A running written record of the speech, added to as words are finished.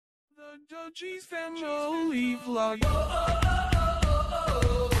The G's family vlog.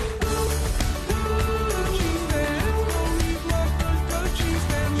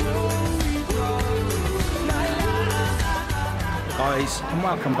 Guys, and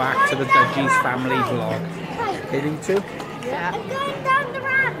welcome back to the Dudgies family vlog. Heading to? Yeah. I'm going down the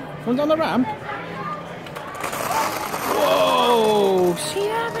ramp. Going down the ramp? Whoa! See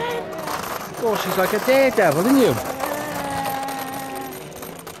that, man? Oh, she's like a daredevil, isn't you?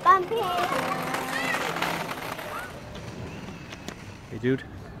 Bumpy. Hey, dude.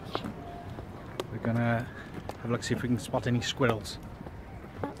 We're gonna have a look, see if we can spot any squirrels.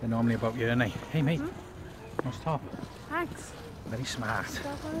 They're normally about here, aren't they? Hey, mate. No, stop. Thanks. Very smart.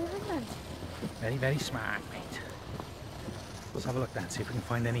 Very, very smart, mate. Let's have a look then, see if we can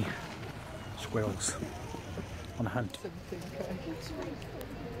find any squirrels on a hunt.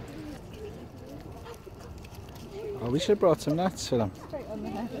 Oh, we should have brought some nuts for them. Straight on the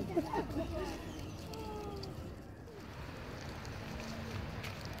head.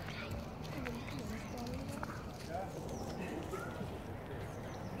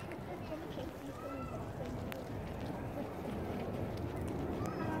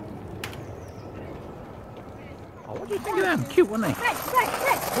 Oh, what do you think of them? Cute, weren't they?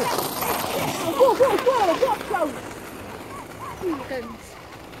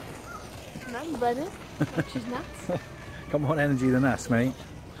 Nothing better. She's nuts. Got more energy than us, mate.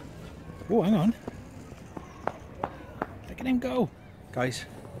 Oh, hang on. Look at him go. Guys,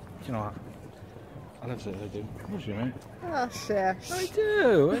 do you know what? I love it, I do. I love you, mate. Oh, shush. I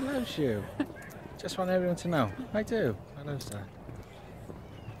do. I love you. Just want everyone to know. I do. I love that.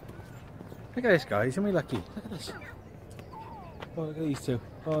 Look at this, guys. Isn't we lucky? Look at this. Oh, look at these two.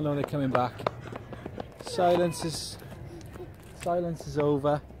 Oh no, they're coming back. Silence is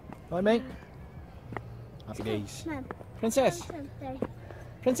over. Right, mate? Happy days. Mum. Princess?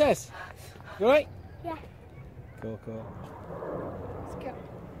 Princess? You alright? Yeah. Cool, cool. Let's go.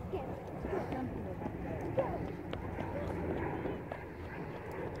 Yeah.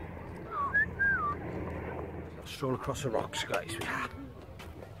 Stroll across the rocks, guys.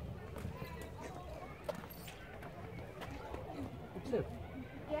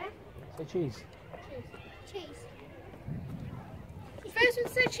 Yeah? Say cheese. Cheese. First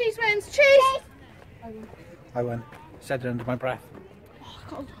one said cheese wins. Cheese! I won. Said it under my breath.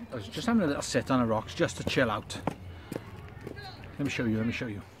 I was just having a little sit on the rocks just to chill out. Let me show you, let me show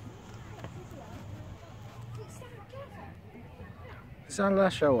you. Is that a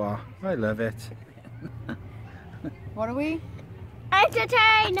show? I love it. What are we?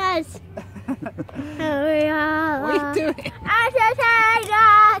 Entertainers! Here we are. What are you doing?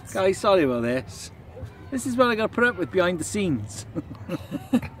 Entertainers! Guys, sorry about this. This is what I got to put up with behind the scenes.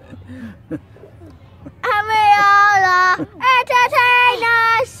 And we all are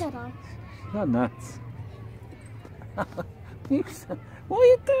entertainers! Not nuts. What are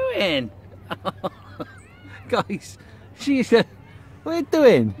you doing? Guys, she said, what are you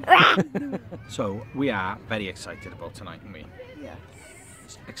doing? So, we are very excited about tonight, aren't we? Yes.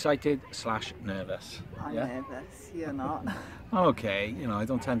 Excited / nervous. I'm nervous. You're not. I'm okay, you know, I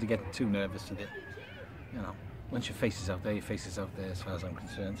don't tend to get too nervous with it. You know, once your face is out there, your face is out there as far as I'm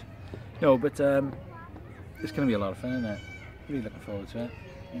concerned. No, but it's going to be a lot of fun, isn't it? Really looking forward to it.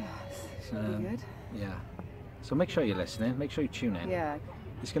 Yes. Should be good. Yeah. So make sure you're listening, make sure you tune in. Yeah.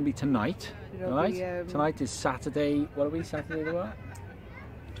 It's going to be tonight, It'll right? be, Tonight is Saturday, what are we, Saturday the what?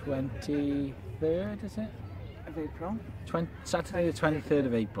 23rd, is it? Of April. Saturday the 23rd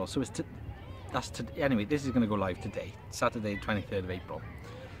of April. So it's anyway, this is going to go live today, Saturday 23rd of April.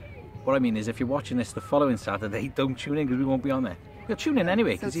 What I mean is, if you're watching this the following Saturday, don't tune in because we won't be on there. You'll tune in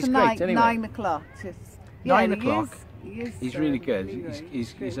anyway because he's great anyway. 9 o'clock. 9 o'clock. He's really good. Really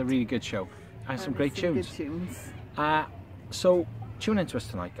He's a really good show. And some great tunes. Good tunes. So tune in to us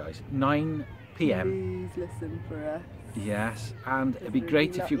tonight, guys. 9 PM. Please listen for us. Yes, and it'd be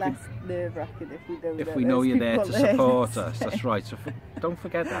great if you could. Less nerve-wracking If we know you're there to support us. So. That's right. So don't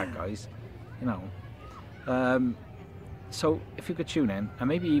forget that, guys. You know. So if you could tune in and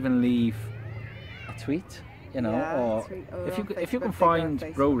maybe even leave a tweet, you know, Yeah, or if you can find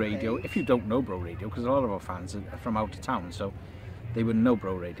Broradio. If you don't know Broradio, because a lot of our fans are from out of town, so they wouldn't know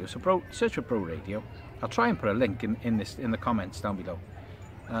Broradio. So search for Broradio. I'll try and put a link in the comments down below.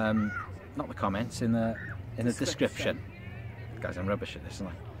 Not the comments, in the description. Guys, I'm rubbish at this,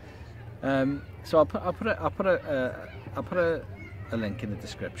 aren't I? So I'll put a link in the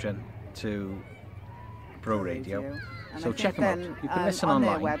description to Broradio. So check them out. You can listen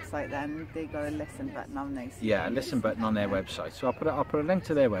online. On their website, then they got a listen button on there. So yeah, a listen button on their website. So I'll put a link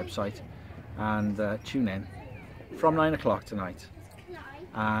to their website and tune in from 9 o'clock tonight.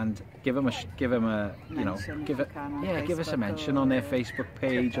 and give them a you know, Mention give if it, you can on yeah, give us a Facebook mention or on their Facebook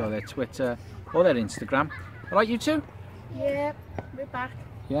page or their Twitter or their Instagram. All right, you two? Yep, we're back.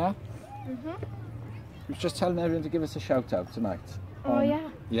 Yeah. We was just telling everyone to give us a shout out tonight. Oh yeah.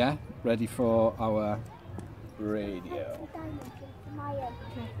 Yeah, ready for our radio.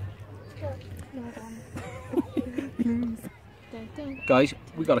 Guys,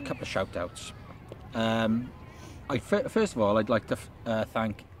 we got a couple of shout outs. First of all, I'd like to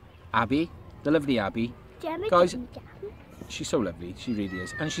thank Abby, the lovely Abby. Guys, she's so lovely, she really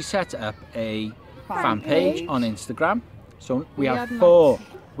is. And she set up a fan page on Instagram. So we have four.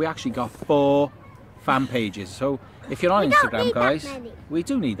 We actually got 4 fan pages. So if you're on Instagram, guys, we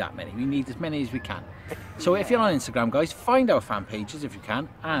do need that many. We need as many as we can. So if you're on Instagram, guys, find our fan pages if you can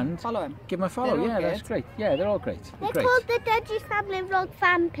and Follow them. give them a follow. They're all Yeah, that's good. great. Yeah, they're all great. They're Great. called the Dudge's Family Vlog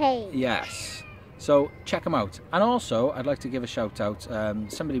fan page. Yes. So check them out. And also, I'd like to give a shout out.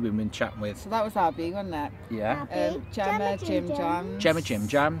 Somebody we've been chatting with. So that was Abby, wasn't it? Yeah. Gemma Jim Jams. Gemma Jim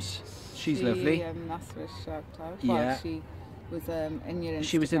Jams. She's lovely. That's her shout out. Yeah. Well, she was in your Instagram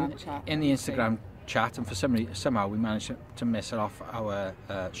She was in chat. the Instagram chat, and for somehow we managed to miss her off our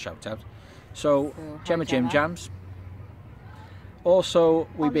shout out. So hi, Gemma Jim Gemma. Jams. Also,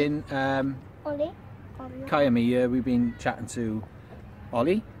 we've been Ollie. Kai and me. We've been chatting to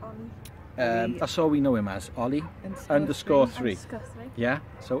Ollie. That's all we know him as, Ollie _3. Yeah.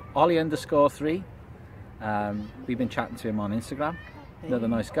 So Ollie _3. We've been chatting to him on Instagram. Another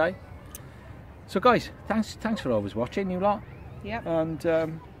nice guy. So guys, thanks for always watching, you lot. Yep. And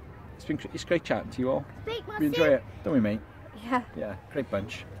it's great chatting to you all. We enjoy it, don't we, mate? Yeah. Yeah, great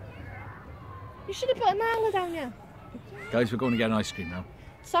bunch. You should have put a mailer down here. Guys, we're going to get an ice cream now.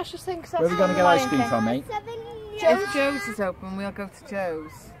 Sasha thinks Where are we going to get ice cream from, mate? If Joe's is open, we'll go to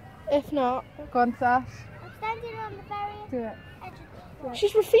Joe's. If not, Go on, Sash. I'm standing on the very Do it. edge of the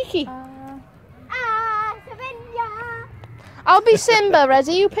She's Rafiki. Savannah. I'll be Simba,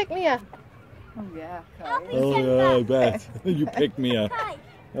 ready? You pick me up. Oh yeah. I'll Okay. be Simba. I bet. You picked me up. Hi.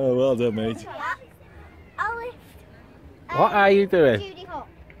 Oh, well done, mate. Yeah. I'll lift. What are you doing? Judy Hop.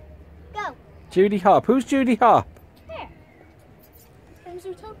 Go. Judy Hop. Who's Judy Hop? Here. From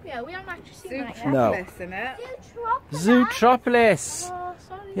Zootopia. We haven't actually seen that yet. No. Isn't it? Zootropolis. Oh,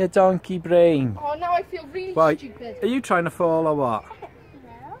 sorry. You donkey brain. Oh, now I feel really Right. stupid. Are you trying to fall or what?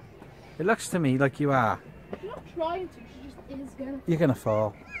 No. It looks to me like you are. She's not trying to, she just is gonna. You're going to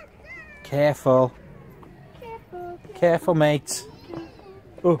fall. Careful. Careful, mate.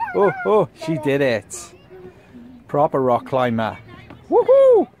 Oh, she did it. Proper rock climber.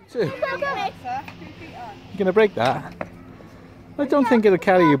 Woohoo! You gonna break that? I don't think it'll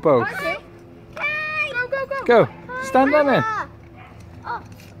carry you both. Go. Stand on it. Oh.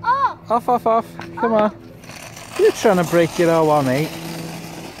 Off. Come on. You're trying to break it all on, mate.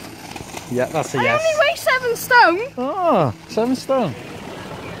 Yeah, that's a I yes. only weigh 7 stone. Oh, 7 stone.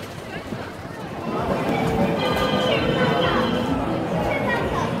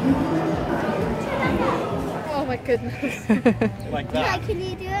 Oh my goodness. Like Yeah, can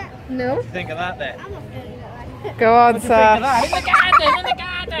you do it? No. Think of that then. I'm not doing it like that. Go on, Sash. In the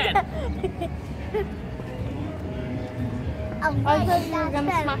garden. I thought you were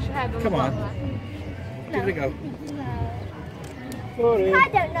gonna smash your head on Come the on. bottom. Give it a go. I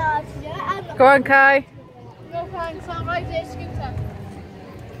don't know how to do it. I'm not. Go on, Kai. No thanks, I'll ride your scooter.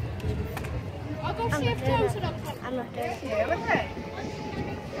 I'll go see if Joe's an upset. I'm not doing it. Yeah, okay.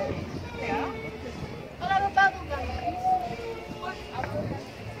 I'll have a bubble gum.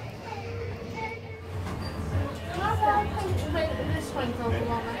 This one's on the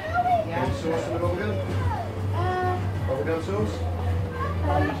moment. Sauce in the bubblegum? Bubblegum sauce?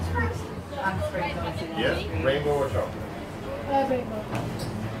 Yeah, rainbow or chocolate?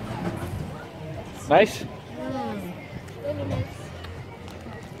 Nice. Really nice.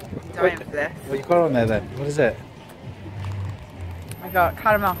 Dying for this. What you got on there then? What is it? I got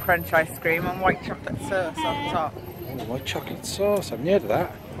caramel crunch ice cream and white chocolate sauce on top. Oh, white chocolate sauce. I've never heard of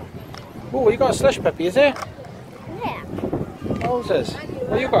that. Oh, you got a slush puppy, is it? Yeah. Moses.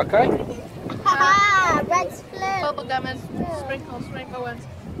 What you got, Kai? Ah, red split. Bubble gum and sprinkle ones.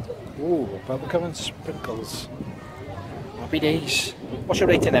 Ooh, bubblegum and sprinkles. Happy days. What's your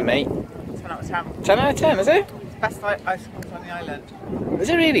rating then, mate? 10 out of 10. 10 out of 10, is it? Best ice cream on the island. Is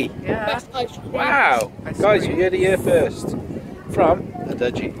it really? Yeah. Best ice cream. Wow. Ice Guys, cream. you heard it here first. From the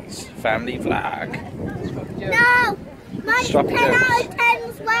Dudgeys family vlog. No. Mine's Stop 10 it, out Jones. of 10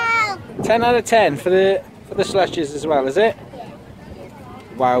 as well. 10 out of 10 for the slushes as well, is it?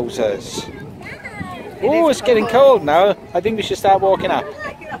 Wowzers. Oh, it's getting cold now. I think we should start walking up.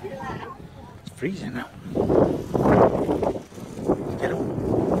 It's freezing now. Get on.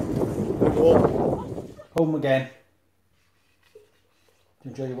 Home again. Did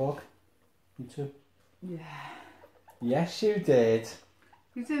you enjoy your walk? You too? Yeah. Yes, you did.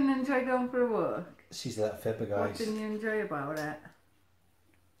 You didn't enjoy going for a walk? She's a little fibber, What guys. didn't you enjoy about it?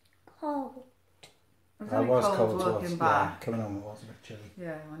 Cold. It was I only was cold cold walking towards, back. yeah, coming home it was a bit chilly.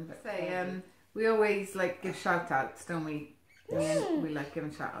 Yeah, I wonder. Say, we always like give shout outs, don't we? Yes. We like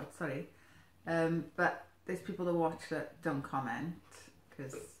giving shout outs, sorry. But there's people that watch that don't comment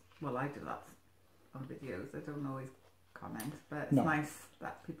because, well, I do that on videos. I don't always comment, but it's No. nice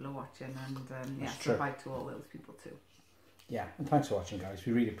that people are watching and yeah, That's so true. bye to all those people too. Yeah, and thanks for watching, guys.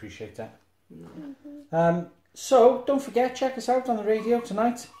 We really appreciate that. Yeah, So, don't forget, check us out on the radio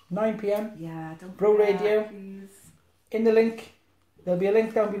tonight, 9 p.m. yeah don't Bro forget, Radio. please. In the link, there'll be a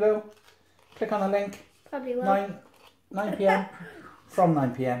link down below. Click on the link, Probably will. 9 p.m. from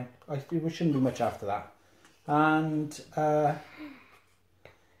 9 p.m. It shouldn't be much after that. And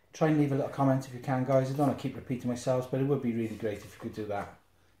try and leave a little comment if you can, guys. I don't want to keep repeating myself, but it would be really great if you could do that.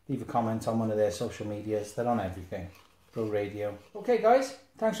 Leave a comment on one of their social medias. They're on everything. Bro Radio. Okay, guys.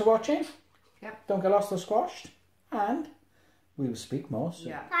 Thanks for watching. Yep. Don't get lost or squashed. And we will speak more soon.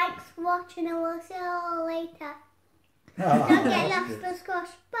 Yeah. Thanks for watching and we'll see you all later. Oh, Don't get lost or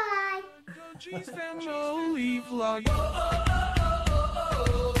squashed. Bye. G's family vlog.